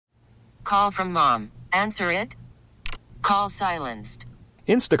Call from mom. Answer it. Call silenced.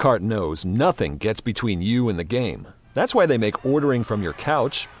 Instacart knows nothing gets between you and the game. That's why they make ordering from your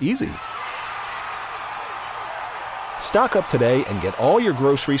couch easy. Stock up today and get all your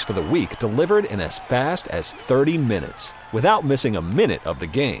groceries for the week delivered in as fast as 30 minutes without missing a minute of the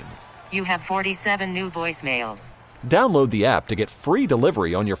game. You have 47 new voicemails. Download the app to get free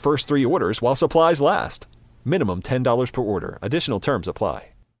delivery on your first 3 orders while supplies last. Minimum $10 per order. Additional terms apply.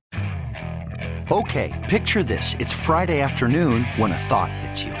 Okay, picture this. It's Friday afternoon when a thought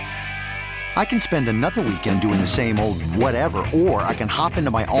hits you. I can spend another weekend doing the same old whatever, or I can hop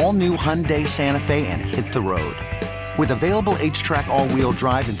into my all-new Hyundai Santa Fe and hit the road. With available H-Track all-wheel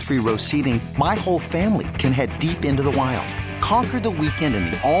drive and 3-row seating, my whole family can head deep into the wild. Conquer the weekend in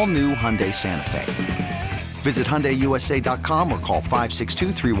the all-new Hyundai Santa Fe. Visit HyundaiUSA.com or call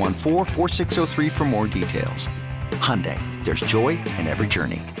 562-314-4603 for more details. Hyundai, there's joy in every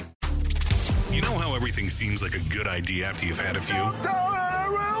journey. You know how everything seems like a good idea after you've had a few?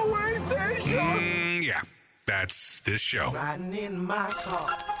 Yeah, that's this show. Riding in my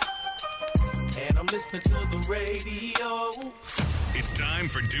car, and I'm listening to the radio. It's time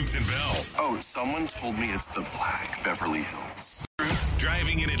for Dukes and Bell. Oh, someone told me it's the Black Beverly Hills.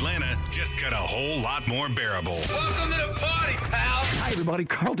 Driving in Atlanta just got a whole lot more bearable. Welcome to the party, pal. Hi, everybody.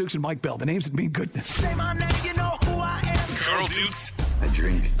 Carl Dukes and Mike Bell. The names that mean goodness. Say my name, you know who I am. Carl Dukes. I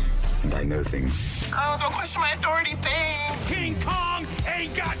drink, and I know things. Oh, don't question my authority thing. King Kong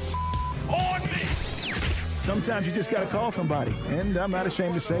ain't got on me. Sometimes you just got to call somebody, and I'm not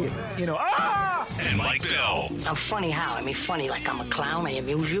ashamed to say it. You know, And Mike Bell. I'm funny how? I mean, funny like I'm a clown. I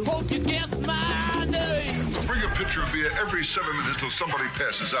amuse you. Hope you guess my name. Bring a pitcher of beer every 7 minutes till somebody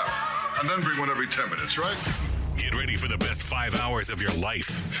passes out. And then bring one every 10 minutes, right? Get ready for the best 5 hours of your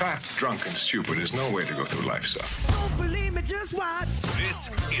life. Fat, drunk, and stupid is no way to go through life, sir. Don't believe me, just watch. This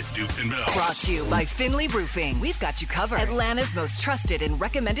is Dukes and Bell. Brought to you by Finley Roofing. We've got you covered. Atlanta's most trusted and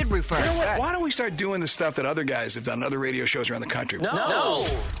recommended roofer. you know what? Why don't we start doing the stuff that other guys have done on other radio shows around the country? No.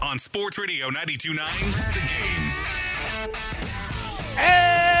 On Sports Radio 92.9, The Game.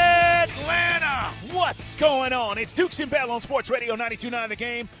 Atlanta, what's going on? It's Dukes and Bell on Sports Radio 92.9 The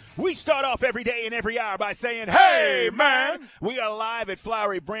Game. We start off every day and every hour by saying, hey, man. We are live at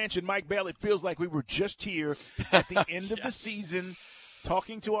Flowery Branch, and Mike Bell, it feels like we were just here at the end of the season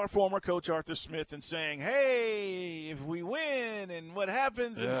talking to our former coach, Arthur Smith, and saying, hey, if we win and what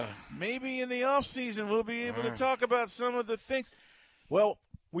happens, and maybe in the offseason we'll be able to talk about some of the things. Well,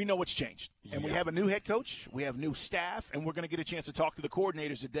 we know what's changed, and we have a new head coach, we have new staff, and we're going to get a chance to talk to the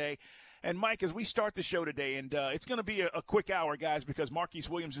coordinators today. And, Mike, as we start the show today, and it's going to be a quick hour, guys, because Marquise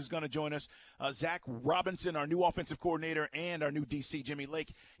Williams is going to join us, Zac Robinson, our new offensive coordinator, and our new DC, Jimmy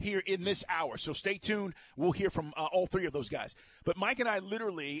Lake, here in this hour. So stay tuned. We'll hear from all three of those guys. But Mike and I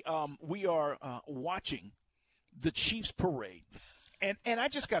literally, we are watching the Chiefs parade. And I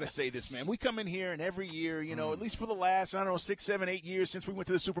just got to say this, man. We come in here, and every year, you know, at least for the last, 6, 7, 8 years since we went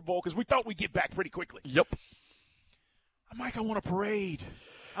to the Super Bowl, because we thought we'd get back pretty quickly. Yep. Mike, I want a parade.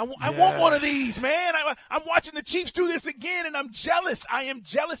 I want one of these, man. I'm watching the Chiefs do this again, and I'm jealous. I am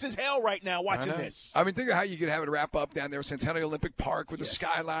jealous as hell right now watching this. I mean, think of how you could have it wrap up down there at Centennial Olympic Park with the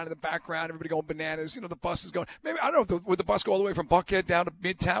skyline in the background, everybody going bananas. You know, the bus is going. Maybe, I don't know, would the bus go all the way from Buckhead down to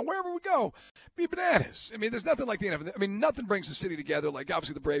Midtown, wherever we go, be bananas. I mean, there's nothing like the NFL. I mean, nothing brings the city together like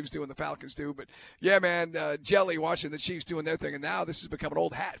obviously the Braves do and the Falcons do. But, yeah, man, jelly watching the Chiefs doing their thing, and now this has become an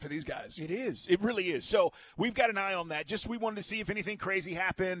old hat for these guys. It is. It really is. So we've got an eye on that. Just we wanted to see if anything crazy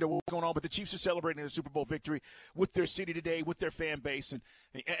happened or what's going on. But the Chiefs are celebrating their Super Bowl victory with their city today, with their fan base. And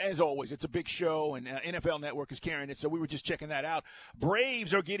as always, it's a big show, and NFL Network is carrying it. So we were just checking that out.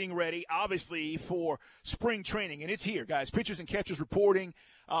 Braves are getting ready, obviously, for spring training. And it's here, guys. Pitchers and catchers reporting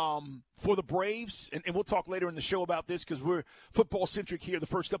for the Braves. And we'll talk later in the show about this because we're football-centric here the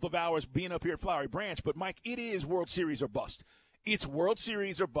first couple of hours being up here at Flowery Branch. But, Mike, it is World Series or bust. It's World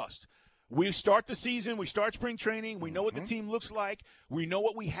Series or bust. We start the season. We start spring training. We know what the team looks like. We know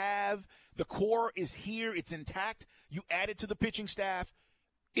what we have. The core is here. It's intact. You add it to the pitching staff.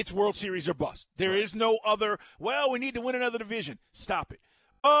 It's World Series or bust. There is no other, well, we need to win another division. Stop it.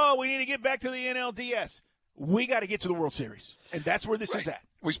 Oh, we need to get back to the NLDS. We got to get to the World Series. And that's where this is at.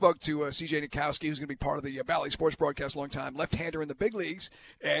 We spoke to C.J. Nikowski, who's going to be part of the Valley Sports broadcast a long time, left-hander in the big leagues,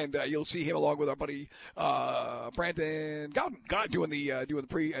 and you'll see him along with our buddy Brandon Godden doing the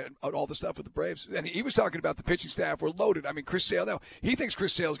pre and all the stuff with the Braves. And he was talking about the pitching staff. We're loaded. I mean, Chris Sale, now, he thinks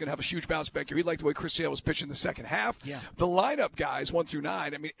Chris Sale is going to have a huge bounce back here. He liked the way Chris Sale was pitching the second half. Yeah. The lineup guys, 1 through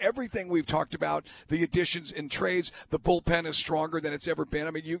 9, I mean, everything we've talked about, the additions and trades, the bullpen is stronger than it's ever been.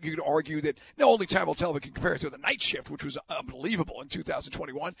 I mean, you could argue that only time will tell if we can compare it to the night shift, which was unbelievable in 2021.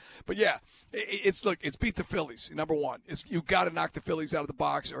 2021. But, yeah, it's beat the Phillies, number one. You've got to knock the Phillies out of the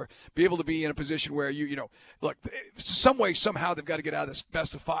box or be able to be in a position where look, some way, somehow they've got to get out of this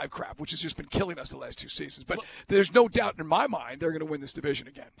best-of-5 crap, which has just been killing us the last 2 seasons. But there's no doubt in my mind they're going to win this division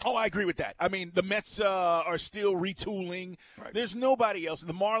again. Oh, I agree with that. I mean, the Mets are still retooling. Right. There's nobody else.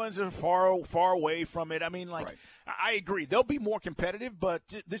 The Marlins are far away from it. I mean, right. I agree. They'll be more competitive, but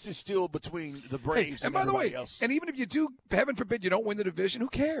this is still between the Braves and everybody else. And even if you do, heaven forbid, you don't win the division, who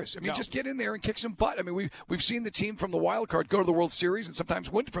cares? I mean, just get in there and kick some butt. I mean, we've seen the team from the wild card go to the World Series and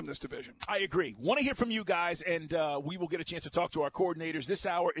sometimes win from this division. I agree. Want to hear from you guys, and we will get a chance to talk to our coordinators. This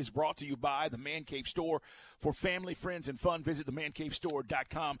hour is brought to you by the Man Cave Store. For family, friends, and fun, visit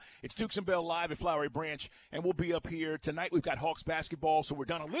themancavestore.com. It's Dukes and Bell live at Flowery Branch, and we'll be up here tonight. We've got Hawks basketball, so we're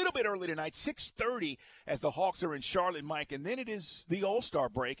done a little bit early tonight, 6:30, as the Hawks are in Charlotte, Mike, and then it is the All-Star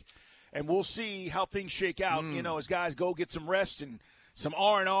break, and we'll see how things shake out, as guys go get some rest and some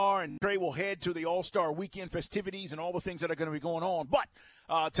R&R, and Trey will head to the All-Star weekend festivities and all the things that are going to be going on. But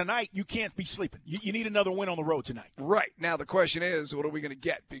tonight, you can't be sleeping. You need another win on the road tonight. Right. Now, the question is, what are we going to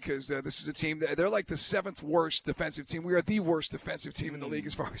get? Because this is a team, they're like the 7th worst defensive team. We are the worst defensive team in the league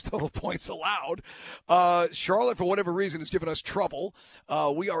as far as total points allowed. Charlotte, for whatever reason, has given us trouble.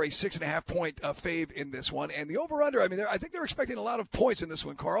 We are a 6.5-point fave in this one. And the over-under, I think they're expecting a lot of points in this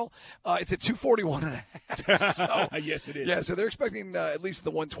one, Carl. It's at 241.5. So, yes, it is. Yeah, so they're expecting at least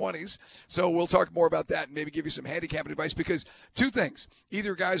the 120s. So we'll talk more about that and maybe give you some handicapping advice because two things.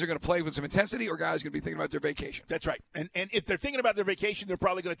 Either guys are going to play with some intensity or guys are going to be thinking about their vacation. That's right. And if they're thinking about their vacation, they're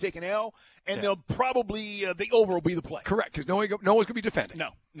probably going to take an L, and they'll probably the over will be the play. Correct, because no one's going to be defending.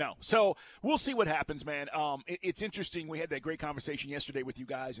 No. So we'll see what happens, man. It's interesting. We had that great conversation yesterday with you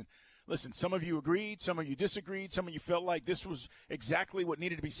guys, and listen, some of you agreed, some of you disagreed, some of you felt like this was exactly what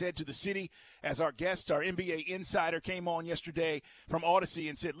needed to be said to the city. As our guest, our NBA insider, came on yesterday from Odyssey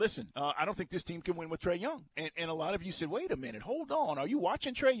and said, listen, I don't think this team can win with Trae Young. And a lot of you said, wait a minute, hold on. Are you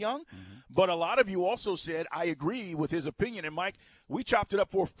watching Trae Young? Mm-hmm. But a lot of you also said, I agree with his opinion. And, Mike, we chopped it up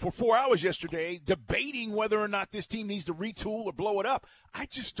for 4 hours yesterday debating whether or not this team needs to retool or blow it up. I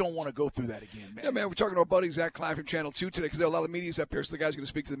just don't want to go through that again, man. Yeah, man, we're talking to our buddy Zach Klein from Channel 2 today because there are a lot of medias up here, so the guy's going to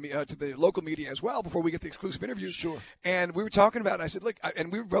speak to the local media as well before we get the exclusive interview. Sure. And we were talking about it, and I said, look,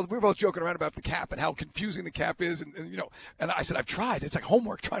 and we were both joking around about the cap and how confusing the cap is, and I said, I've tried. It's like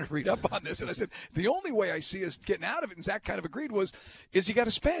homework trying to read up on this. And I said, the only way I see us getting out of it, and Zach kind of agreed, is you got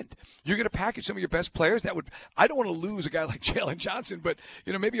to spend. You're going to package some of your best players. I don't want to lose a guy like Jalen Johnson, but,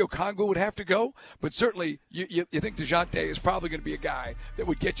 maybe Okongwu would have to go. But certainly you think DeJounte is probably going to be a guy that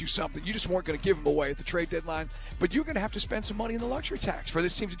would get you something. You just weren't going to give him away at the trade deadline. But you're going to have to spend some money in the luxury tax for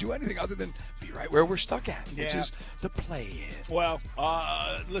this team to do anything other than be right where we're stuck at, which is the play-in. Well,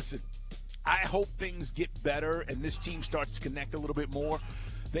 listen, I hope things get better and this team starts to connect a little bit more.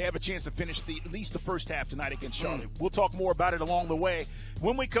 They have a chance to finish at least the first half tonight against Charlotte. We'll talk more about it along the way.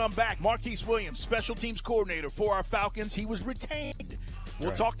 When we come back, Marquise Williams, special teams coordinator for our Falcons, he was retained.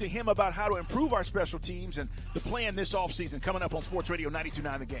 We'll talk to him about how to improve our special teams and the plan this offseason coming up on Sports Radio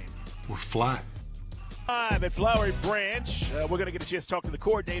 92.9 The Game. We're flat. Live at Flowery Branch. We're going to get a chance to talk to the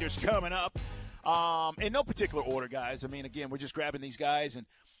coordinators coming up. In no particular order, guys. Again, we're just grabbing these guys and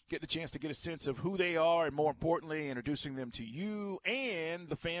getting a chance to get a sense of who they are and, more importantly, introducing them to you and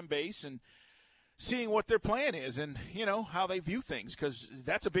the fan base and seeing what their plan is and, how they view things, because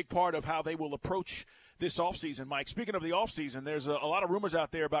that's a big part of how they will approach this offseason, Mike. Speaking of the offseason, there's a lot of rumors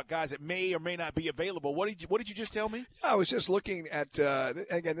out there about guys that may or may not be available. What did you just tell me? I was just looking at,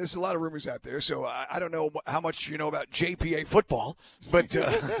 again, there's a lot of rumors out there, so I don't know how much you know about JPA football, but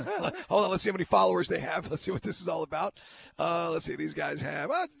hold on, let's see how many followers they have. Let's see what this is all about. Let's see, these guys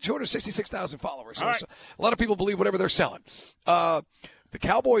have 266,000 followers. So, right. A lot of people believe whatever they're selling. The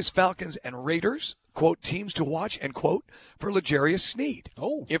Cowboys, Falcons, and Raiders, quote, teams to watch, end quote, for L'Jarius Sneed.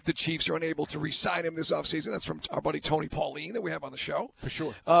 Oh. If the Chiefs are unable to re-sign him this offseason. That's from our buddy Tony Pauline that we have on the show. For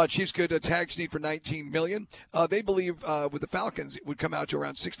sure. Chiefs could tag Sneed for $19 million. They believe with the Falcons it would come out to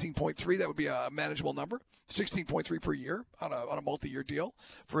around 16.3. That would be a manageable number. 16.3 per year on a multi-year deal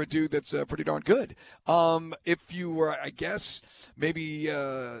for a dude that's pretty darn good. If you were, I guess, maybe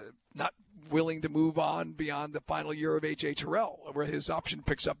not willing to move on beyond the final year of A.J. Terrell, where his option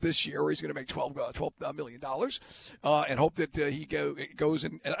picks up this year, where he's going to make $12 million, and hope that he goes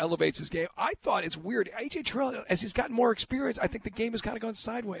and elevates his game. I thought it's weird. A.J. Terrell, as he's gotten more experience, I think the game has kind of gone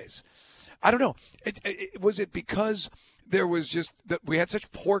sideways. I don't know. Was it because there was just that we had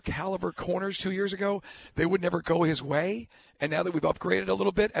such poor caliber corners 2 years ago, they would never go his way, and now that we've upgraded a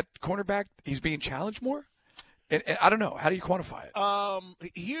little bit at cornerback, he's being challenged more? And I don't know. How do you quantify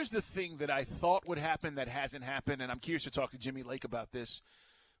it? Here's the thing that I thought would happen that hasn't happened, and I'm curious to talk to Jimmy Lake about this.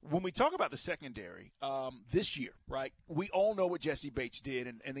 when we talk about the secondary this year, right, we all know what Jesse Bates did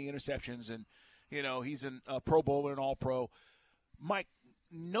and the interceptions, and, he's a Pro Bowler and All-Pro. Mike,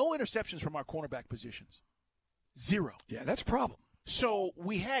 no interceptions from our cornerback positions. 0. Yeah, that's a problem. So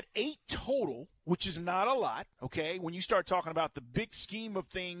we had 8 total, which is not a lot, okay? When you start talking about the big scheme of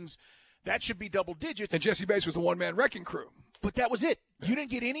things, that should be double digits. And Jesse Bates was the one-man wrecking crew. But that was it. You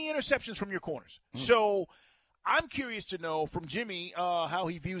didn't get any interceptions from your corners. So I'm curious to know from Jimmy how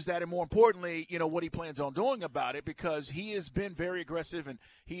he views that, and more importantly, what he plans on doing about it, because he has been very aggressive, and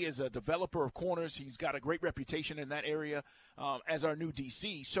he is a developer of corners. He's got a great reputation in that area as our new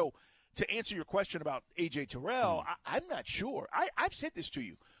DC. So to answer your question about A.J. Terrell, I'm not sure. I've said this to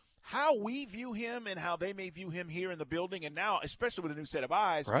you. How we view him and how they may view him here in the building, and now, especially with a new set of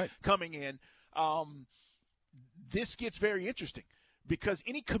eyes coming in, this gets very interesting, because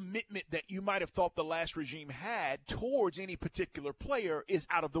any commitment that you might have thought the last regime had towards any particular player is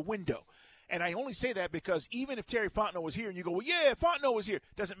out of the window. And I only say that because even if Terry Fontenot was here and you go, well, yeah, Fontenot was here,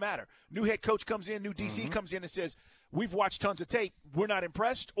 doesn't matter. New head coach comes in, new DC comes in and says, we've watched tons of tape, we're not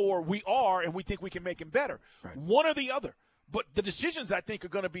impressed, or we are and we think we can make him better. Right. One or the other. But the decisions, I think, are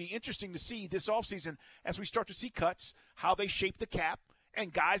going to be interesting to see this offseason as we start to see cuts, how they shape the cap,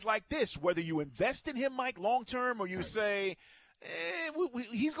 and guys like this, whether you invest in him, Mike, long-term, or you say –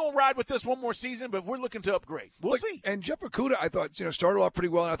 he's going to ride with us one more season, but we're looking to upgrade. We'll see. And Jeff Okudah, I thought, started off pretty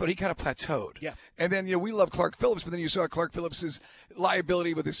well, and I thought he kind of plateaued. Yeah. And then, we love Clark Phillips, but then you saw Clark Phillips'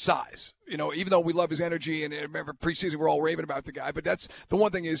 liability with his size. Even though we love his energy, and remember preseason we're all raving about the guy, but that's the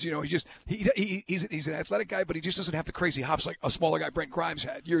one thing is, he's an athletic guy, but he just doesn't have the crazy hops like a smaller guy Brent Grimes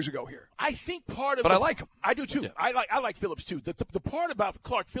had years ago here. I think part of But I like him. I do too. Yeah. I like Phillips too. The part about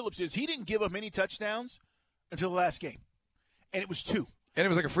Clark Phillips is he didn't give up any touchdowns until the last game, and it was 2. And it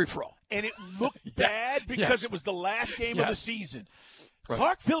was like a free-for-all. And it looked bad because it was the last game of the season. Right.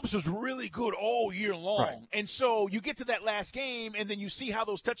 Clark Phillips was really good all year long. Right. And so you get to that last game, and then you see how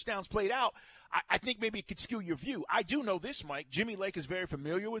those touchdowns played out. I think maybe it could skew your view. I do know this, Mike. Jimmy Lake is very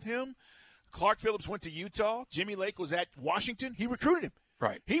familiar with him. Clark Phillips went to Utah. Jimmy Lake was at Washington. He recruited him.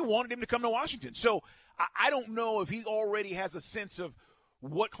 Right. He wanted him to come to Washington. So I don't know if he already has a sense of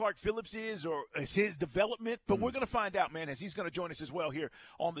what Clark Phillips is or is his development, but we're going to find out, man, as he's going to join us as well here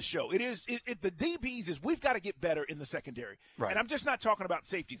on the show. The DBs is we've got to get better in the secondary. Right. And I'm just not talking about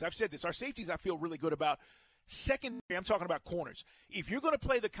safeties. I've said this. Our safeties I feel really good about. Secondary, I'm talking about corners. If you're going to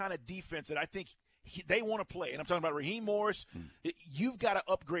play the kind of defense that I think they want to play, and I'm talking about Raheem Morris, you've got to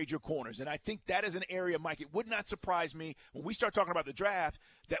upgrade your corners. And I think that is an area, Mike, it would not surprise me when we start talking about the draft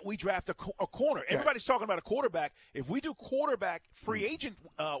that we draft a corner. Everybody's talking about a quarterback. If we do quarterback free agent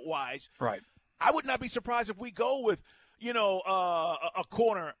wise, I would not be surprised if we go with, a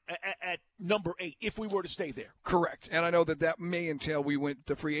corner at number 8 if we were to stay there. Correct. And I know that may entail we went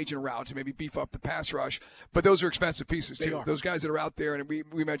the free agent route to maybe beef up the pass rush, but those are expensive pieces too. Those guys that are out there, and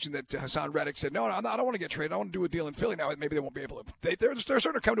we mentioned that Hassan Reddick said, no, I don't want to get traded. I want to do a deal in Philly. Now maybe they won't be able to. They're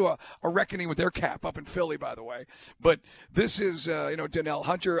starting to come to a reckoning with their cap up in Philly, by the way. But this is, Donnell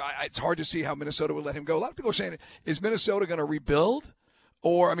Hunter. It's hard to see how Minnesota would let him go. A lot of people are saying, is Minnesota going to rebuild?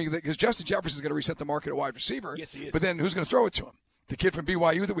 Or, because Justin Jefferson is going to reset the market at wide receiver. Yes, he is. But then who's going to throw it to him? The kid from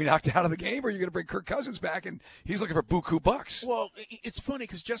BYU that we knocked out of the game? Or are you going to bring Kirk Cousins back and he's looking for buku bucks? Well, it's funny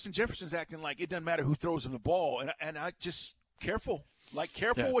because Justin Jefferson's acting like it doesn't matter who throws him the ball. And I just, careful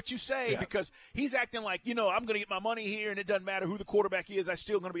what you say because he's acting like, I'm going to get my money here and it doesn't matter who the quarterback is. I'm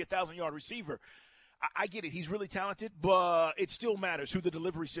still going to be a 1,000-yard receiver. I get it. He's really talented, but it still matters who the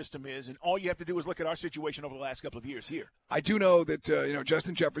delivery system is, and all you have to do is look at our situation over the last couple of years here. I do know that,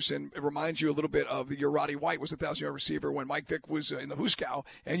 Justin Jefferson, it reminds you a little bit of your Roddy White was a 1,000-yard receiver when Mike Vick was in the Huskow,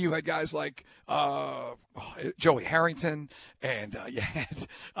 and you had guys like Joey Harrington, and you had,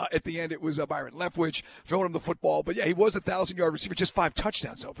 at the end, it was Byron Leftwich throwing him the football. But, he was a 1,000-yard receiver, just 5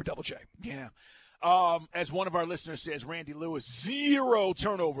 touchdowns, though, for Double J. Yeah. As one of our listeners says, Randy Lewis, 0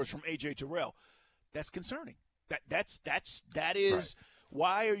 turnovers from A.J. Terrell. That's concerning. That is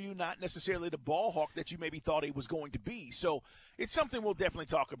why are you not necessarily the ball hawk that you maybe thought he was going to be? So it's something we'll definitely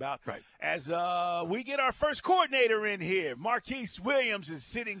talk about as we get our first coordinator in here. Marquise Williams is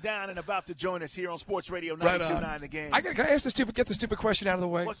sitting down and about to join us here on Sports Radio 92.9 The Game. Can I ask get the stupid question out of the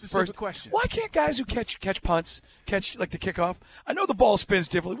way? What's the stupid question? Why can't guys who catch punts, catch like the kickoff? I know the ball spins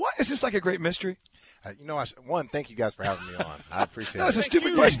differently. Why is this like a great mystery? Thank you guys for having me on. I appreciate it. It's a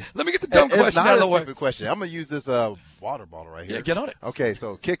stupid question. Let me get the dumb question out of the way. It's not a stupid question. I'm going to use this water bottle right here. Yeah, get on it. Okay,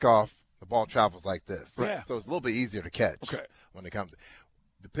 so kickoff, the ball travels like this. Right. Yeah. So it's a little bit easier to catch when it comes.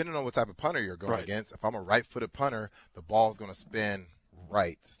 Depending on what type of punter you're going against, if I'm a right-footed punter, the ball's going to spin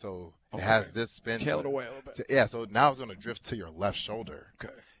right. So it has this spin. Tail it away a little bit. Yeah, so now it's going to drift to your left shoulder.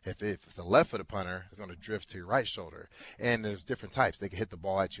 Okay. If it's a left-footed punter, it's going to drift to your right shoulder. And there's different types. They can hit the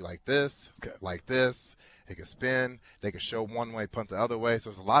ball at you like this, like this. They can spin. They can show one way, punt the other way. So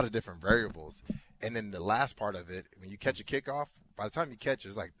there's a lot of different variables. And then the last part of it, when you catch a kickoff, by the time you catch it,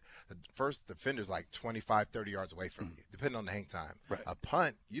 it's like the first defender's like 25, 30 yards away from you, depending on the hang time. Right. A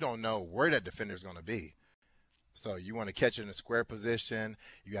punt, you don't know where that defender's going to be. So you want to catch it in a square position.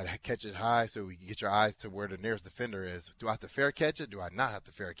 You got to catch it high so we can get your eyes to where the nearest defender is. Do I have to fair catch it? Do I not have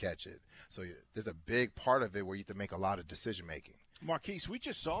to fair catch it? So there's a big part of it where you have to make a lot of decision making. Marquise, we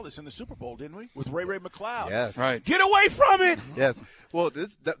just saw this in the Super Bowl, didn't we? With Ray McCloud. Yes. Right. Get away from it. Yes. Well,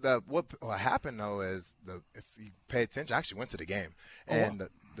 what happened, though, is if you pay attention, I actually went to the game. And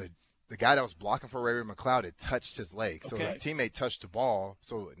the guy that was blocking for Ray McCloud, it touched his leg. So his teammate touched the ball,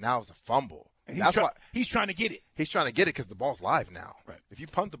 so now it's a fumble. And he's trying to get it. He's trying to get it because the ball's live now. Right. If you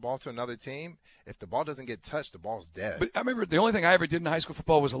punt the ball to another team, if the ball doesn't get touched, the ball's dead. But I remember the only thing I ever did in high school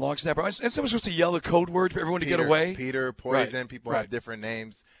football was a long snapper. And someone was supposed to yell a code word for everyone to get away. Peter, poison. People have different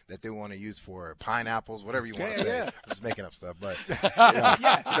names that they want to use for pineapples, whatever you want to say. I'm just making up stuff. But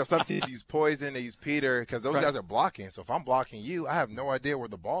some teams use poison, they use Peter because those guys are blocking. So if I'm blocking you, I have no idea where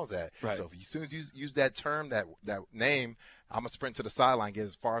the ball's at. Right. So as soon as you use that term, that name, I'm going to sprint to the sideline, get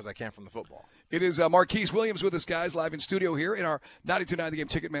as far as I can from the football. It is Marquise Williams with us, guys, live in studio here in our 92.9 The Game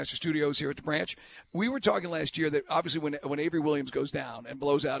Ticketmaster studios here at the Branch. We were talking last year that obviously when Avery Williams goes down and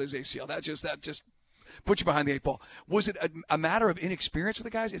blows out his ACL, that just puts you behind the 8 ball. Was it a matter of inexperience with the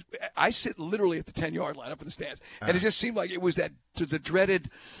guys? I sit literally at the 10-yard line up in the stands, and it just seemed like it was the dreaded,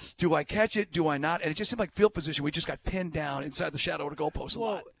 do I catch it, do I not? And it just seemed like field position. We just got pinned down inside the shadow of the goalpost a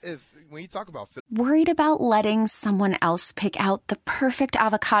lot. When you talk about Worried about letting someone else pick out the perfect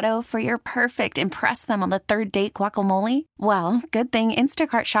avocado for your perfect impress them on the third date guacamole? Well, good thing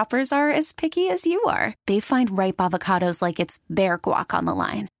Instacart shoppers are as picky as you are. They find ripe avocados like it's their guac on the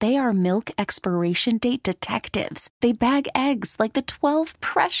line. They are milk expiration date detectives. They bag eggs like the 12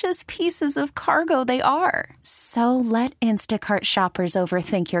 precious pieces of cargo they are. So let Instacart shoppers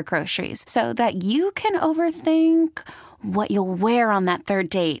overthink your groceries so that you can overthink what you'll wear on that third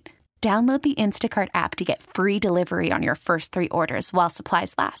date. Download the Instacart app to get free delivery on your first 3 orders while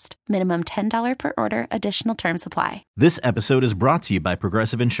supplies last. Minimum $10 per order. Additional terms apply. This episode is brought to you by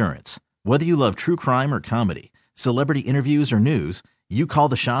Progressive Insurance. Whether you love true crime or comedy, celebrity interviews or news, you call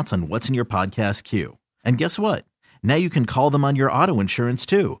the shots on what's in your podcast queue. And guess what? Now you can call them on your auto insurance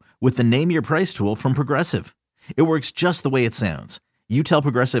too with the Name Your Price tool from Progressive. It works just the way it sounds. You tell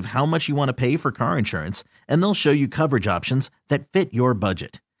Progressive how much you want to pay for car insurance, and they'll show you coverage options that fit your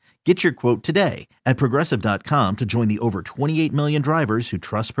budget. Get your quote today at Progressive.com to join the over 28 million drivers who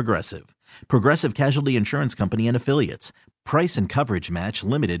trust Progressive. Progressive Casualty Insurance Company and Affiliates. Price and coverage match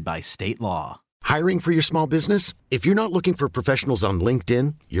limited by state law. Hiring for your small business? If you're not looking for professionals on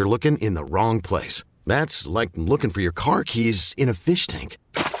LinkedIn, you're looking in the wrong place. That's like looking for your car keys in a fish tank.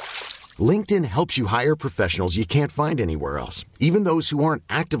 LinkedIn helps you hire professionals you can't find anywhere else, even those who aren't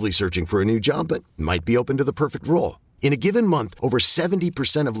actively searching for a new job but might be open to the perfect role. In a given month, over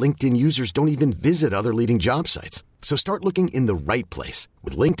 70% of LinkedIn users don't even visit other leading job sites. So start looking in the right place.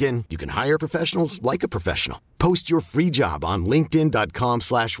 With LinkedIn, you can hire professionals like a professional. Post your free job on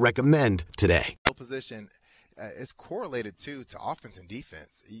linkedin.com/recommend today. Position is correlated to offense and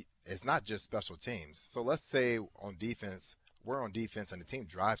defense. It's not just special teams. So let's say on defense, we're on defense and the team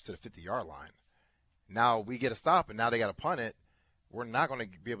drives to the 50-yard line. Now we get a stop and now they got to punt it. We're not going to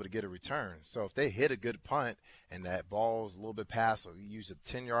be able to get a return. So if they hit a good punt and that ball's a little bit past, so you use a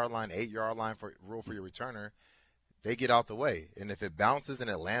 10-yard line, 8-yard line rule for your returner, they get out the way. And if it bounces and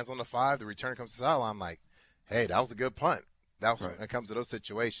it lands on the 5, the returner comes to the sideline, I'm like, hey, that was a good punt. That's when it comes to those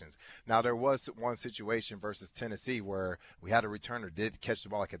situations. Now, there was one situation versus Tennessee where we had a returner did catch the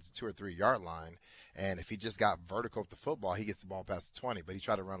ball like at the 2 or 3 yard line, and if he just got vertical with the football, he gets the ball past the 20, but he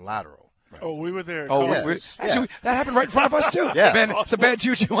tried to run lateral. Right. Oh, we were there. Actually, that happened right in front of us too. Yeah, man, it's a bad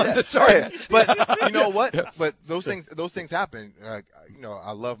juju on this. Sorry, but you know what? But those things happen.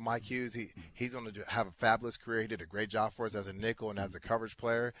 I love Mike Hughes. He's going to have a fabulous career. He did a great job for us as a nickel and as a coverage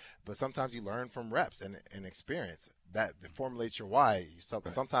player. But sometimes you learn from reps and experience. That formulates your why.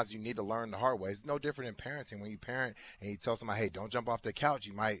 Sometimes you need to learn the hard way. It's no different in parenting. When you parent and you tell somebody, hey, don't jump off the couch.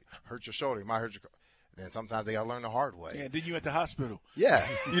 You might hurt your shoulder. You might hurt your then sometimes they got to learn the hard way. Yeah, then you at the hospital. Yeah,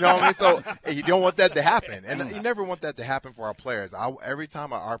 you know what I mean? So you don't want that to happen. And you never want that to happen for our players. Every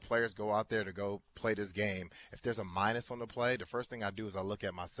time our players go out there to go play this game, if there's a minus on the play, the first thing I do is I look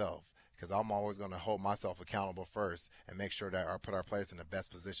at myself. because I'm always going to hold myself accountable first and make sure that I put our players in the best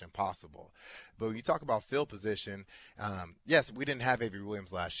position possible. But when you talk about field position, yes, we didn't have Avery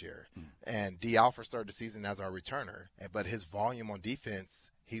Williams last year, and D. Alford started the season as our returner, but his volume on defense,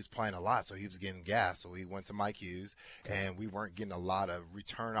 he was playing a lot, so he was getting gas. So he went to Mike Hughes, and we weren't getting a lot of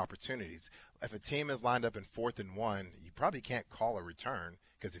return opportunities. If a team is lined up in 4th and 1, you probably can't call a return,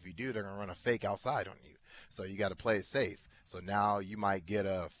 because if you do, they're going to run a fake outside on you. So you got to play it safe. So now you might get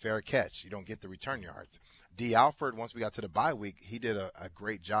a fair catch. You don't get the return yards. D. Alford, once we got to the bye week, he did a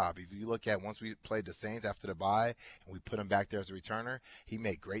great job. If you look at once we played the Saints after the bye and we put him back there as a returner, he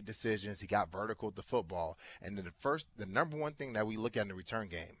made great decisions. He got vertical with the football. And then the number one thing that we look at in the return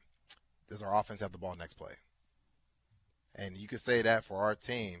game is our offense have the ball next play. And you could say that for our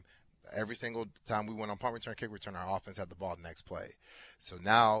team. Every single time we went on punt return, kick return, our offense had the ball next play. So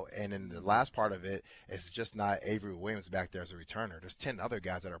now, and in the last part of it, it's just not Avery Williams back there as a returner. There's 10 other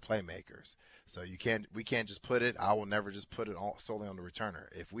guys that are playmakers. So we can't just put it. I will never just put it solely on the returner.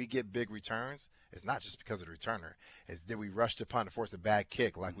 If we get big returns, it's not just because of the returner. It's did we rush the punt to force a bad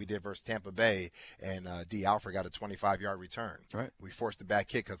kick like we did versus Tampa Bay, and D. Alford got a 25-yard return. Right. We forced the bad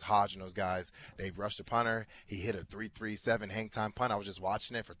kick because Hodge and those guys, they rushed the punter. He hit a 3-3-7 hang time punt. I was just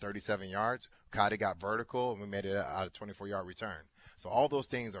watching it for 37 yards. Kata got vertical, and we made it out of 24-yard return. So all those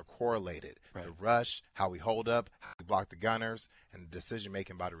things are correlated. Right. The rush, how we hold up, how we block the gunners, and the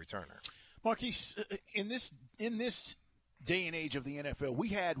decision-making by the returner. Marquise, in this day and age of the NFL, we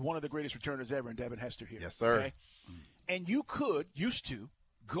had one of the greatest returners ever in Devin Hester here. Yes, sir. Okay? And you used to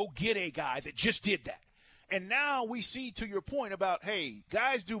go get a guy that just did that. And now we see, to your point about, hey,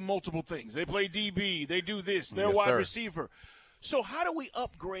 guys do multiple things. They play DB, they do this, they're yes, wide sir. receiver. So how do we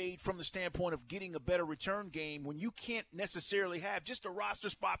upgrade from the standpoint of getting a better return game when you can't necessarily have just a roster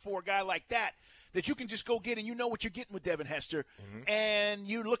spot for a guy like that you can just go get, and you know what you're getting with Devin Hester, and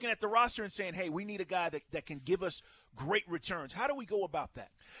you're looking at the roster and saying, hey, we need a guy that can give us great returns. How do we go about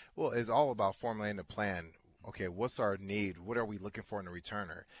that? Well, it's all about formulating a plan. Okay, what's our need? What are we looking for in a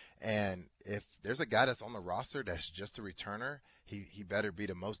returner? And if there's a guy that's on the roster that's just a returner, he better be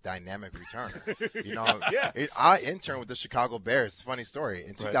the most dynamic returner. You know, I interned with the Chicago Bears. Funny story.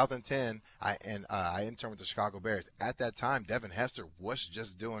 In 2010, I interned with the Chicago Bears. At that time, Devin Hester was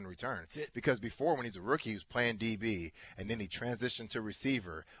just doing returns. Because before, when he's a rookie, he was playing DB, and then he transitioned to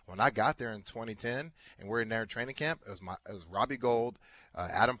receiver. When I got there in 2010, and we're in there training camp, it was Robbie Gould,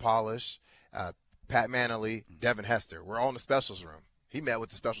 Adam Polish, Pat Manley, Devin Hester. We're all in the specials room. He met with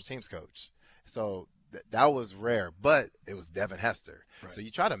the special teams coach. So that was rare, but it was Devin Hester. Right. So you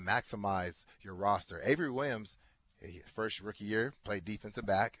try to maximize your roster. Avery Williams, first rookie year, played defensive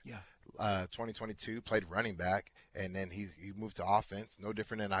back. Yeah. 2022, played running back, and then he moved to offense. No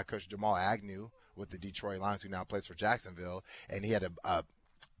different than I coached Jamal Agnew with the Detroit Lions, who now plays for Jacksonville. And he had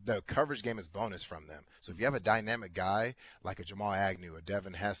the coverage game is bonus from them. So if you have a dynamic guy like a Jamal Agnew, a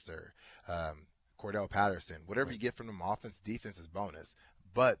Devin Hester, Cordell Patterson, whatever you get from them, offense, defense is bonus.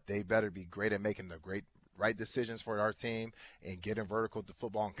 But they better be great at making the right decisions for our team and getting vertical with the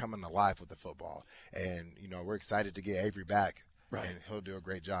football and coming alive with the football. And, you know, we're excited to get Avery back, and he'll do a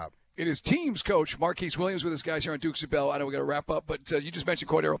great job. It is teams coach Marquise Williams with us guys here on Dukes of Bell. I know we got to wrap up, but you just mentioned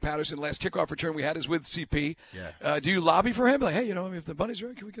Cordero Patterson. Last kickoff return we had is with CP. Yeah. Do you lobby for him? Like, hey, you know, if the bunnies are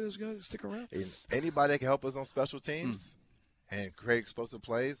in, can we get this guy to stick around? Anybody that can help us on special teams and create explosive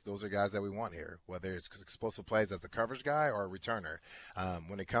plays, those are guys that we want here, whether it's explosive plays as a coverage guy or a returner.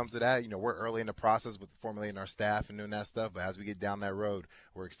 When it comes to that, you know, we're early in the process with formulating our staff and doing that stuff, but as we get down that road,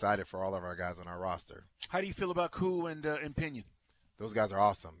 we're excited for all of our guys on our roster. How do you feel about Koo and Pinion? Those guys are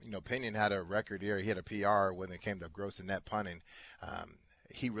awesome. You know, Pinion had a record year. He had a PR when it came to gross and net punting.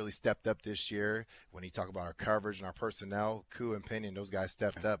 He really stepped up this year. When you talk about our coverage and our personnel, Koo and Pinion, those guys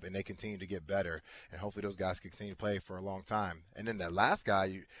stepped up, and they continue to get better. And hopefully those guys can continue to play for a long time. And then that last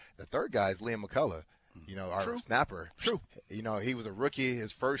guy, the third guy is Liam McCullough. You know, our snapper. True. You know, he was a rookie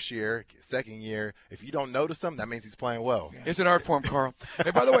his first year, second year. If you don't notice him, that means he's playing well. It's an art form, Carl.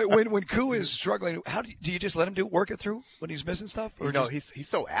 Hey, by the way, when Koo is struggling, how do you just let him work it through when he's missing stuff? Or you know, he's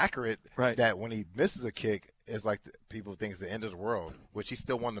so accurate that when he misses a kick, it's like people think it's the end of the world, which he's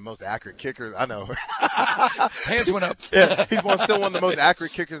still one of the most accurate kickers. I know. Hands went up. Yeah, he's still one of the most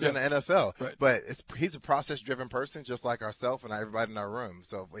accurate kickers in the NFL. Right. But he's a process-driven person, just like ourselves and everybody in our room.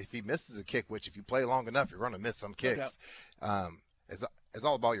 So if he misses a kick, which if you play long enough, you're going to miss some kicks. It's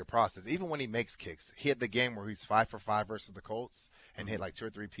all about your process. Even when he makes kicks, he had the game where he's 5 for 5 versus the Colts and hit like 2 or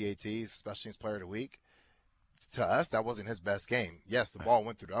 3 PATs, special teams player of the week. to us, that wasn't his best game. Yes, the ball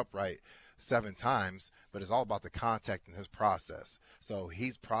went through the upright 7 times, but it's all about the contact and his process. So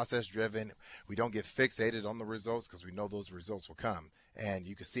he's process-driven. We don't get fixated on the results because we know those results will come. And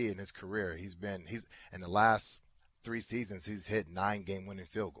you can see in his career, he's in the last 3 seasons, he's hit 9 game-winning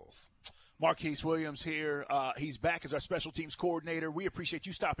field goals. Marquise Williams here. He's back as our special teams coordinator. We appreciate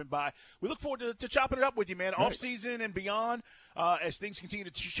you stopping by. We look forward to chopping it up with you, man, right. off season and beyond, as things continue to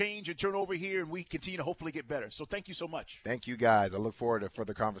change and turn over here, and we continue to hopefully get better. So thank you so much. Thank you, guys. I look forward to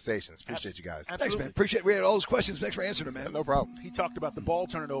further conversations. Appreciate you guys. Thanks, man. Appreciate it. We had all those questions. Thanks for answering them, man. No problem. He talked about the ball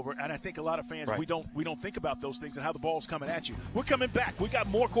turning over, and I think a lot of fans, we don't think about those things and how the ball's coming at you. We're coming back. We got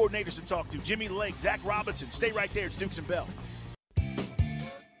more coordinators to talk to. Jimmy Lake, Zac Robinson. Stay right there. It's Dukes and Bell.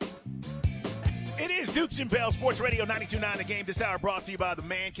 It is Dukes and Bell, Sports Radio 92.9 The Game. This hour brought to you by the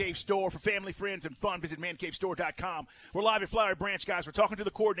Man Cave Store. For family, friends, and fun, visit mancavestore.com. We're live at Flowery Branch, guys. We're talking to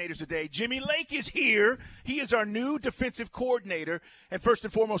the coordinators today. Jimmy Lake is here. He is our new defensive coordinator. And first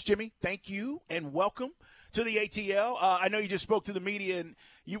and foremost, Jimmy, thank you and welcome to the ATL. I know you just spoke to the media, and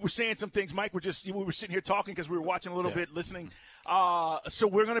you were saying some things. Mike, we were sitting here talking because we were watching a little bit, listening. So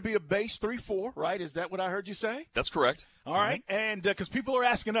we're going to be a base 3-4, right? Is that what I heard you say? That's correct. All right, and because people are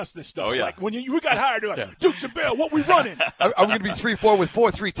asking us this stuff. Oh, yeah. Like when we got hired, they're like, Dukes and Bell, what we running? Are we going to be 3-4 with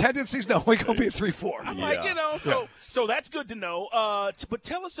 4-3 tendencies? No, we're going to be at 3-4. I'm like, so that's good to know. But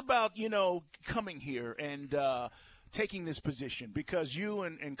tell us about, coming here and taking this position, because you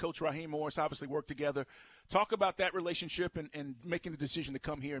and Coach Raheem Morris obviously work together. Talk about that relationship and making the decision to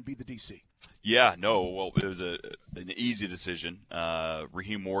come here and be the DC. Yeah, no, well, it was an easy decision.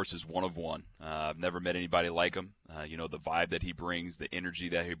 Raheem Morris is one of one. I've never met anybody like him. The vibe that he brings, the energy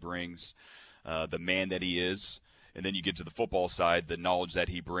that he brings, the man that he is. And then you get to the football side, the knowledge that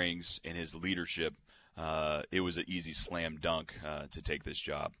he brings and his leadership. It was an easy slam dunk to take this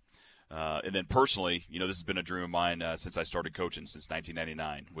job. And then personally, this has been a dream of mine since I started coaching since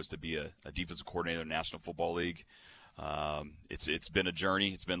 1999, was to be a defensive coordinator in the National Football League. It's been a journey.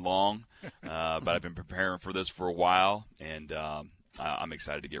 It's been long, but I've been preparing for this for a while, and I'm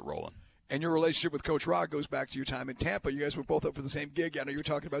excited to get rolling. And your relationship with Coach Rock goes back to your time in Tampa. You guys were both up for the same gig. I know you were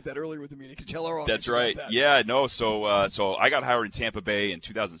talking about that earlier with the meeting. Can you tell our audience That's right. about that? Yeah, no. So I got hired in Tampa Bay in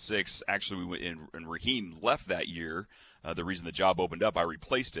 2006. Actually, and Raheem left that year. The reason the job opened up, I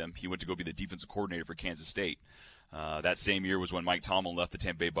replaced him. He went to go be the defensive coordinator for Kansas State. That same year was when Mike Tomlin left the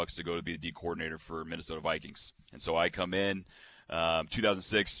Tampa Bay Bucs to go to be the D coordinator for Minnesota Vikings. And so I come in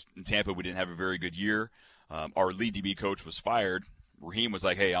 2006 in Tampa. We didn't have a very good year. Our lead DB coach was fired. Raheem was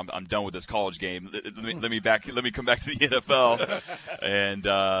like, "Hey, I'm done with this college game. Let me come back to the NFL."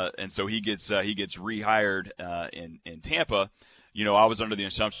 and so he gets rehired in Tampa. I was under the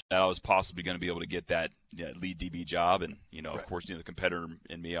assumption that I was possibly going to be able to get that lead DB job, and of course, the competitor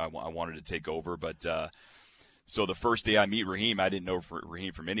in me, I wanted to take over. But so the first day I meet Raheem, I didn't know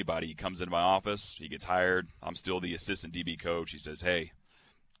Raheem from anybody. He comes into my office, he gets hired. I'm still the assistant DB coach. He says, "Hey,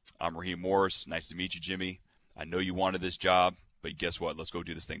 I'm Raheem Morris. Nice to meet you, Jimmy. I know you wanted this job, but guess what? Let's go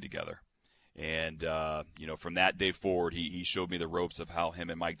do this thing together." And from that day forward, he showed me the ropes of how him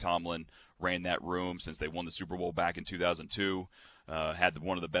and Mike Tomlin ran that room since they won the Super Bowl back in 2002. Had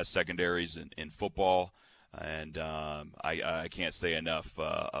one of the best secondaries in football, and I can't say enough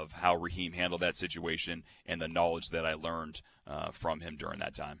of how Raheem handled that situation and the knowledge that I learned from him during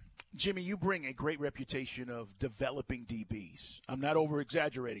that time. Jimmy, you bring a great reputation of developing DBs. I'm not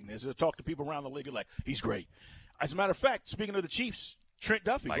over-exaggerating this. I talk to people around the league who are like, he's great. As a matter of fact, speaking of the Chiefs, Trent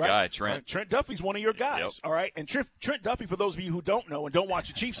Duffy, my right? guy, Trent. Trent Duffy's one of your guys, Yep. all right? And Trent Duffy, for those of you who don't know and don't watch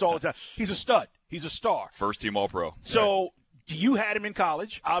the Chiefs all the time, he's a stud. He's a star. First team All-Pro. So you had him in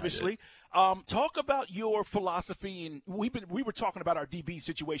college, obviously. Talk about your philosophy, and we were talking about our DB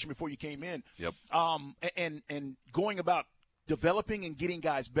situation before you came in. Yep. And going about developing and getting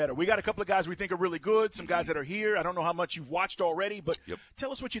guys better. We got a couple of guys we think are really good, some guys that are here. I don't know how much you've watched already, but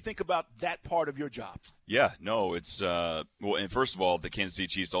tell us what you think about that part of your job. Yeah, no, it's well, and first of all, the Kansas City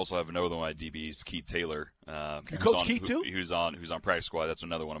Chiefs also have another one of my DBs, Keith Taylor. You coach Keith too? Who's on practice squad. That's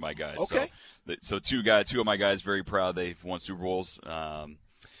another one of my guys. Okay. So two of my guys, very proud they've won Super Bowls. I'm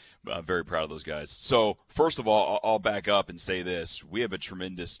very proud of those guys. So first of all, I'll back up and say this: we have a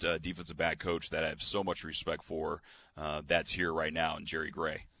tremendous defensive back coach that I have so much respect for. That's here right now, and Jerry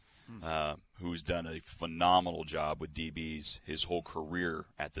Gray, who's done a phenomenal job with DBs his whole career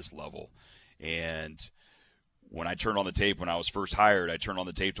at this level. And when I turned on the tape, when I was first hired, I turned on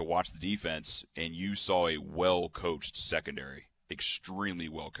the tape to watch the defense, and you saw a well-coached secondary, extremely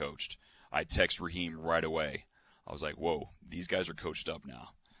well-coached. I text Raheem right away. I was like, whoa, these guys are coached up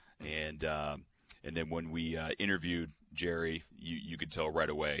now. And then when we interviewed Jerry, you could tell right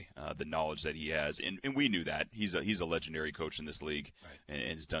away the knowledge that he has, and we knew that he's a legendary coach in this league, and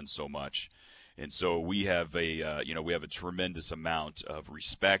has done so much, and so we have a tremendous amount of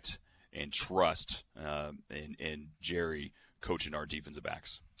respect and trust in Jerry coaching our defensive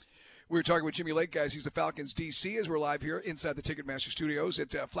backs. We were talking with Jimmy Lake, guys. He's the Falcons DC as we're live here inside the Ticketmaster Studios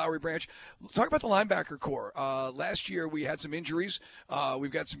at Flowery Branch. Talk about the linebacker core. Last year we had some injuries.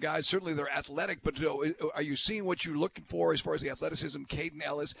 We've got some guys, certainly they're athletic, but are you seeing what you're looking for as far as the athleticism? Caden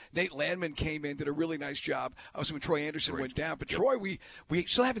Ellis, Nate Landman came in, did a really nice job. Obviously when Troy Anderson went down. But Troy, we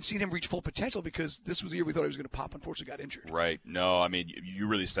still haven't seen him reach full potential because this was the year we thought he was going to pop. Unfortunately got injured. Right. No, I mean, you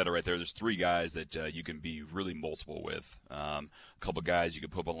really said it right there. There's three guys that you can be really multiple with. A couple guys you can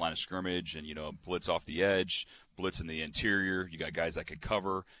put up on the line of scrimmage and, blitz off the edge, blitz in the interior. You got guys that can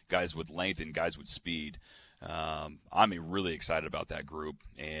cover, guys with length, and guys with speed. I'm really excited about that group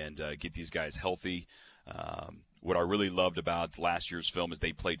and get these guys healthy. What I really loved about last year's film is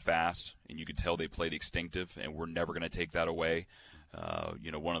they played fast, and you could tell they played instinctive, and we're never going to take that away.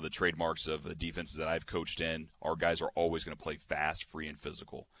 One of the trademarks of the defenses that I've coached in, our guys are always going to play fast, free, and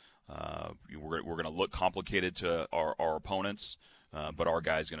physical. We're going to look complicated to our opponents, but our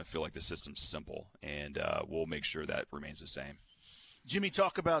guys going to feel like the system's simple, and we'll make sure that remains the same. Jimmy,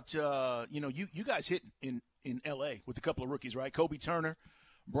 talk about you guys hit in L.A. with a couple of rookies, right? Kobe Turner,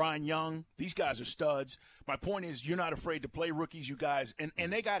 Brian Young. These guys are studs. My point is you're not afraid to play rookies, you guys,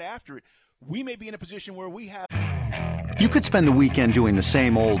 and they got after it. We may be in a position where we have. You could spend the weekend doing the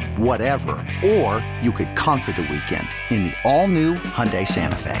same old whatever, or you could conquer the weekend in the all-new Hyundai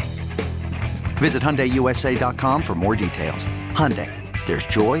Santa Fe. Visit HyundaiUSA.com for more details. Hyundai, there's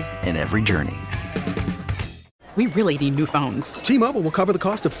joy in every journey. We really need new phones. T-Mobile will cover the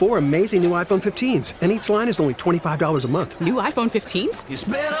cost of 4 amazing new iPhone 15s, and each line is only $25 a month. New iPhone 15s? It's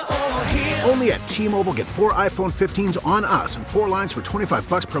better over here. Only at T-Mobile, get 4 iPhone 15s on us and 4 lines for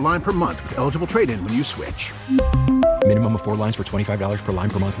 $25 per line per month with eligible trade-in when you switch. Minimum of 4 lines for $25 per line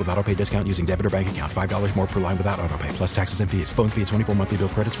per month with autopay discount using debit or bank account. $5 more per line without autopay, plus taxes and fees. Phone fee at 24 monthly bill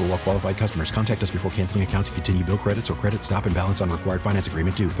credits for well-qualified customers. Contact us before canceling account to continue bill credits or credit stop and balance on required finance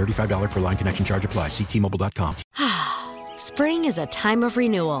agreement due. $35 per line connection charge applies. See T-Mobile.com. Spring is a time of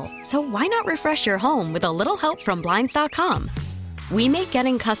renewal, so why not refresh your home with a little help from Blinds.com? We make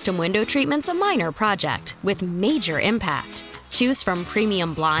getting custom window treatments a minor project with major impact. Choose from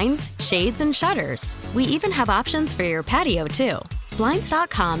premium blinds, shades, and shutters. We even have options for your patio, too.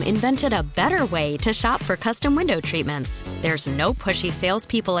 Blinds.com invented a better way to shop for custom window treatments. There's no pushy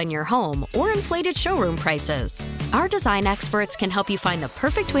salespeople in your home or inflated showroom prices. Our design experts can help you find the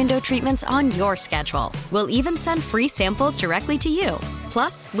perfect window treatments on your schedule. We'll even send free samples directly to you.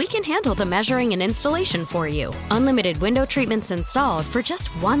 Plus, we can handle the measuring and installation for you. Unlimited window treatments installed for just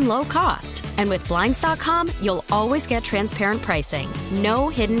one low cost. And with Blinds.com, you'll always get transparent pricing. No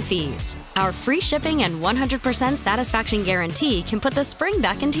hidden fees. Our free shipping and 100% satisfaction guarantee can put the spring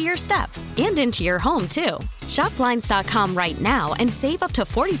back into your step and into your home, too. Shop Blinds.com right now and save up to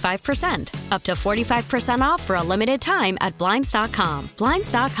 45%. Up to 45% off for a limited time at Blinds.com.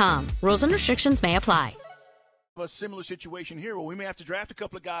 Blinds.com. Rules and restrictions may apply. A similar situation here where we may have to draft a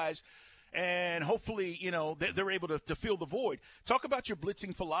couple of guys and hopefully, they're able to fill the void. Talk about your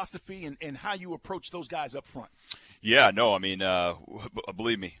blitzing philosophy and how you approach those guys up front. Yeah, no, I mean,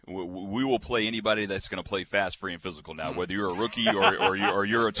 believe me, we will play anybody that's going to play fast, free, and physical now, whether you're a rookie or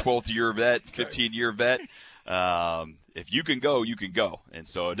you're a 12th-year vet, 15-year vet. If you can go, you can go. And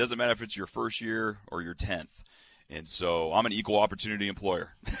so it doesn't matter if it's your first year or your 10th. And so I'm an equal opportunity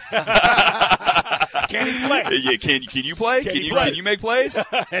employer. Can he play? Yeah, can you play? Can you make plays?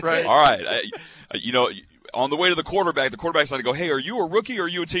 Right. All right. On the way to the quarterback's going to go, hey, are you a rookie or are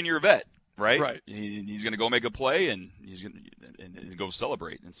you a 10-year vet? Right. He's going to go make a play and he's going to go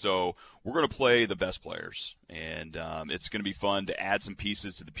celebrate. And so we're going to play the best players, and it's going to be fun to add some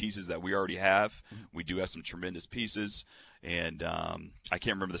pieces to the pieces that we already have. We do have some tremendous pieces. And I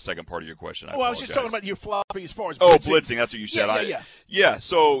can't remember the second part of your question. I was just talking about your philosophy as far as blitzing. Blitzing, that's what you said. Yeah.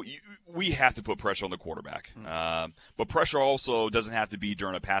 So we have to put pressure on the quarterback. But pressure also doesn't have to be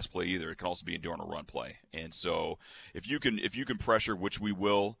during a pass play either. It can also be during a run play. And so if you can pressure, which we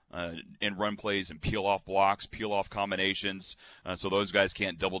will, in run plays and peel off blocks, peel off combinations, so those guys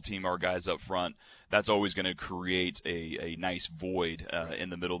can't double team our guys up front, that's always going to create a nice void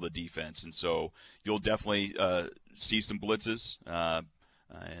in the middle of the defense. And so you'll definitely see some blitzes,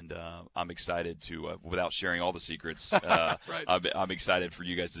 and I'm excited to, without sharing all the secrets, I'm excited for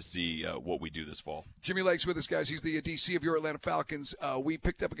you guys to see what we do this fall. Jimmy Lake's with us, guys. He's the DC of your Atlanta Falcons. We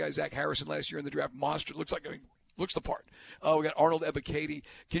picked up a guy, Zach Harrison, last year in the draft. Monster. Looks looks the part. We got Arnold Ebiketie.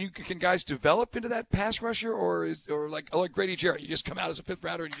 Can guys develop into that pass rusher, or like Grady Jarrett, you just come out as a fifth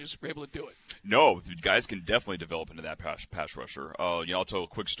rounder and you just were able to do it? No, guys can definitely develop into that pass rusher. I'll tell a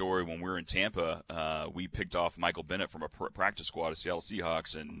quick story. When we were in Tampa, we picked off Michael Bennett from a practice squad of Seattle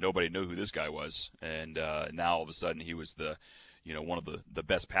Seahawks, and nobody knew who this guy was. And now all of a sudden he was one of the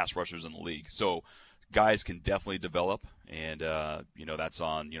best pass rushers in the league. So guys can definitely develop, and that's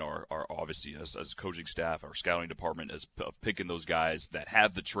on our obviously as a coaching staff, our scouting department, of picking those guys that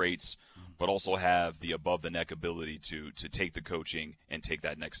have the traits, but also have the above the neck ability to take the coaching and take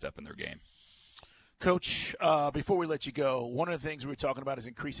that next step in their game. Coach, before we let you go, one of the things we were talking about is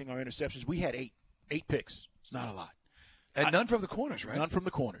increasing our interceptions. We had eight picks. It's not a lot. And none from the corners, right? None from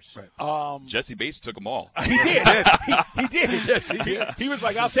the corners. Right. Jesse Bates took them all. He did. He did. Yes, he did. He was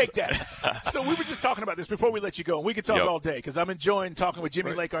like, I'll take that. So we were just talking about this before we let you go. And we could talk all day because I'm enjoying talking with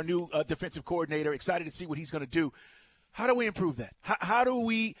Jimmy Lake, our new defensive coordinator, excited to see what he's going to do. How do we improve that? How do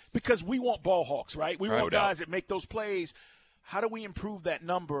we – because we want ball hawks, right? We want guys that make those plays. How do we improve that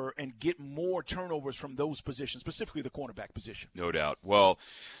number and get more turnovers from those positions, specifically the cornerback position? No doubt. Well –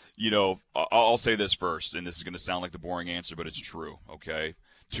 I'll say this first, and this is going to sound like the boring answer, but it's true, okay?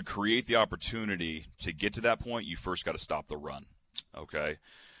 To create the opportunity to get to that point, you first got to stop the run, okay?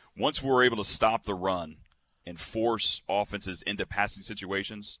 Once we're able to stop the run and force offenses into passing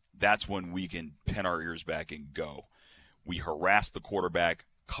situations, that's when we can pin our ears back and go. We harass the quarterback,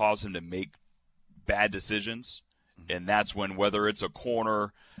 cause him to make bad decisions, and that's when, whether it's a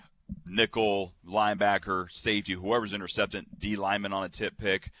corner, nickel, linebacker, safety, whoever's intercepting, D lineman on a tip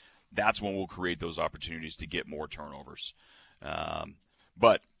pick, that's when we'll create those opportunities to get more turnovers.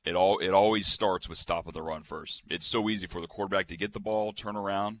 But it always starts with stopping the run first. It's so easy for the quarterback to get the ball, turn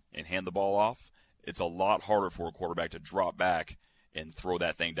around, and hand the ball off. It's a lot harder for a quarterback to drop back and throw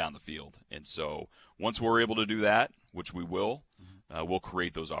that thing down the field. And so once we're able to do that, which we will, we'll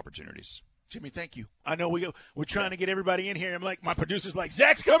create those opportunities. Jimmy, thank you. I know we're trying to get everybody in here. I'm like, my producer's like,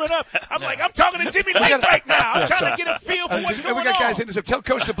 Zach's coming up. I'm like, I'm talking to Jimmy Lake right now. I'm trying to get a feel for what's going on. We got guys in this. Tell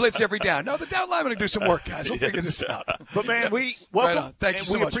Coach to blitz every down. No, the down lineman will do some work, guys. We'll figure this out. But, man, we welcome. Right on. Thank you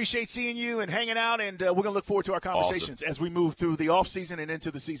so much. We appreciate seeing you and hanging out, and we're going to look forward to our conversations as we move through the offseason and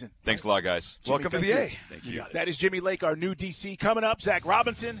into the season. Thanks a lot, guys. Jimmy, welcome to the A. Thank you. That is Jimmy Lake, our new DC. Coming up, Zac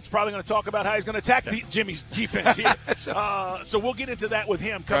Robinson. He's probably going to talk about how he's going to attack Jimmy's defense here. So we'll get into that with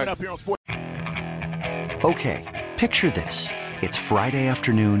him coming up here on Sports. Okay, picture this. It's Friday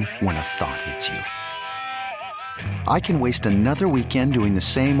afternoon when a thought hits you. I can waste another weekend doing the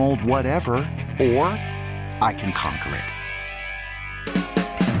same old whatever, or I can conquer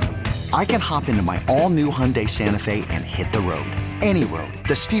it. I can hop into my all-new Hyundai Santa Fe and hit the road. Any road.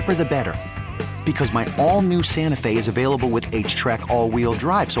 The steeper, the better. Because my all-new Santa Fe is available with H-Track all-wheel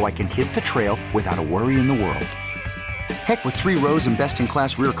drive, so I can hit the trail without a worry in the world. Heck, with 3 rows and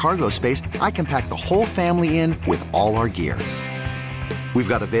best-in-class rear cargo space, I can pack the whole family in with all our gear. We've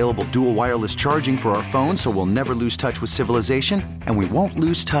got available dual wireless charging for our phones, so we'll never lose touch with civilization, and we won't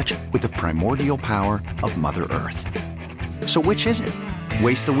lose touch with the primordial power of Mother Earth. So which is it?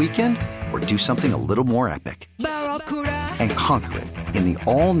 Waste the weekend or do something a little more epic? And conquer it in the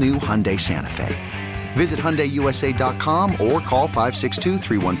all-new Hyundai Santa Fe. Visit HyundaiUSA.com or call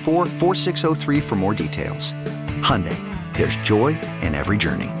 562-314-4603 for more details. Hyundai, there's joy in every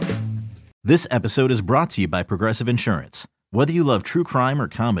journey. This episode is brought to you by Progressive Insurance. Whether you love true crime or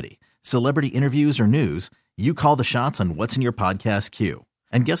comedy, celebrity interviews or news, you call the shots on what's in your podcast queue.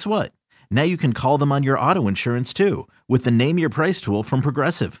 And guess what? Now you can call them on your auto insurance too with the Name Your Price tool from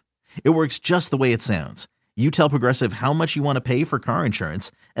Progressive. It works just the way it sounds. You tell Progressive how much you want to pay for car insurance,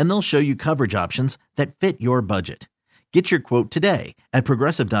 and they'll show you coverage options that fit your budget. Get your quote today at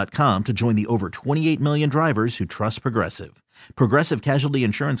Progressive.com to join the over 28 million drivers who trust Progressive. Progressive Casualty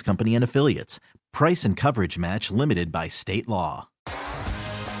Insurance Company and Affiliates. Price and coverage match limited by state law.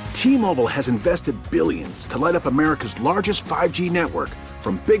 T-Mobile has invested billions to light up America's largest 5G network,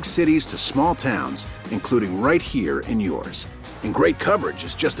 from big cities to small towns, including right here in yours. And great coverage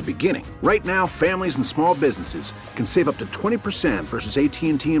is just the beginning. Right now, families and small businesses can save up to 20% versus AT&T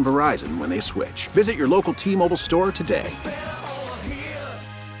and Verizon when they switch. Visit your local T-Mobile store today.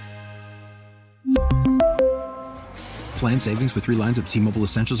 Plan savings with 3 lines of T-Mobile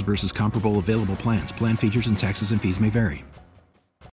Essentials versus comparable available plans. Plan features and taxes and fees may vary.